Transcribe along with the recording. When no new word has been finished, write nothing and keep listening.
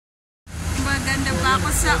Ganda ba ako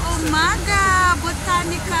sa umaga?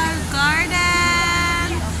 Botanical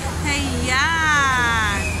Garden.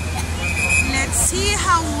 Ayan. Let's see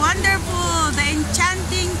how wonderful the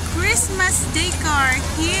enchanting Christmas decor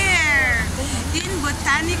here in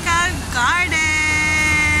Botanical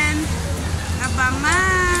Garden.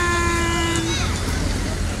 Abangan.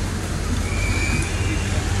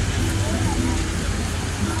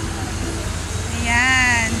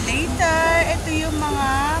 Ayan. Later, ito yung mga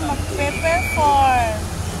magpe-perform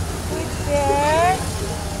with their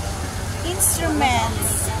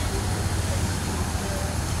instruments.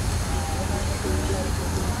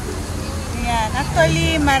 Ayan.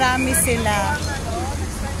 Actually, marami sila.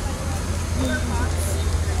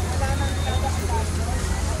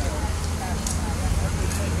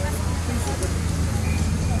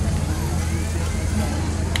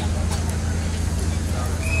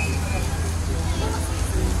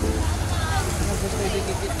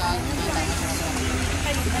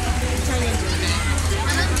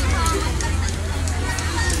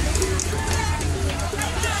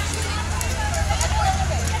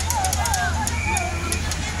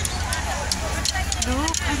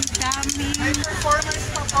 Look, ang daming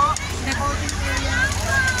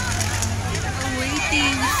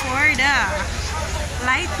waiting for the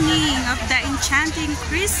lightning of the enchanting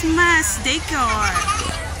Christmas decor.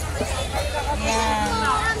 Yeah.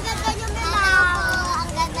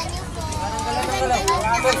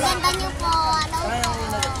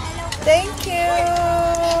 Thank you.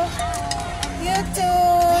 You too.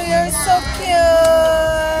 You're so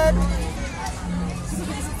cute.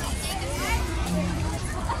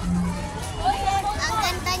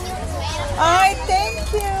 Ay, thank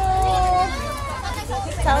you.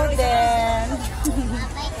 Ikaw din.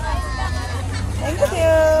 Thank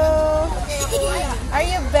you. Are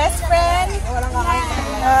you best friend?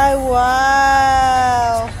 Ay,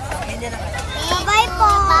 wow. Bye po.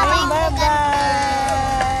 Bye-bye.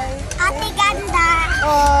 Ate ganda.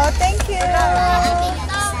 Oh, thank you.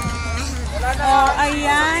 Oh,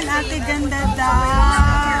 ayan. Ate ganda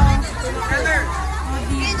daw. Oh,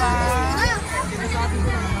 diba?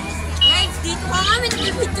 Guys, dito pa kami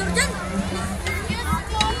nag-picture dyan.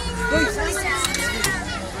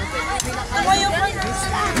 Tumayo ka na.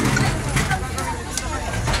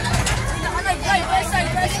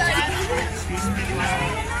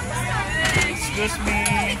 Excuse me.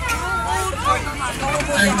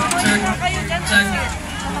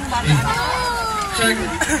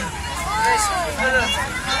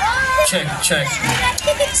 Check.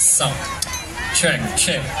 Sound. Check.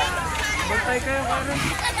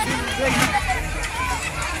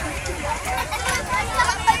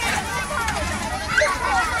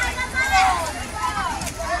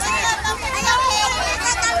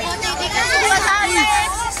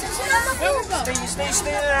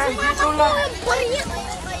 Stay na. Dito lang.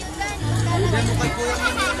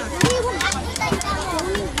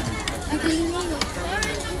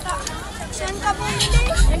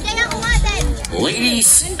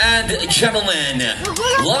 Ladies and gentlemen,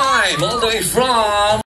 live all the way from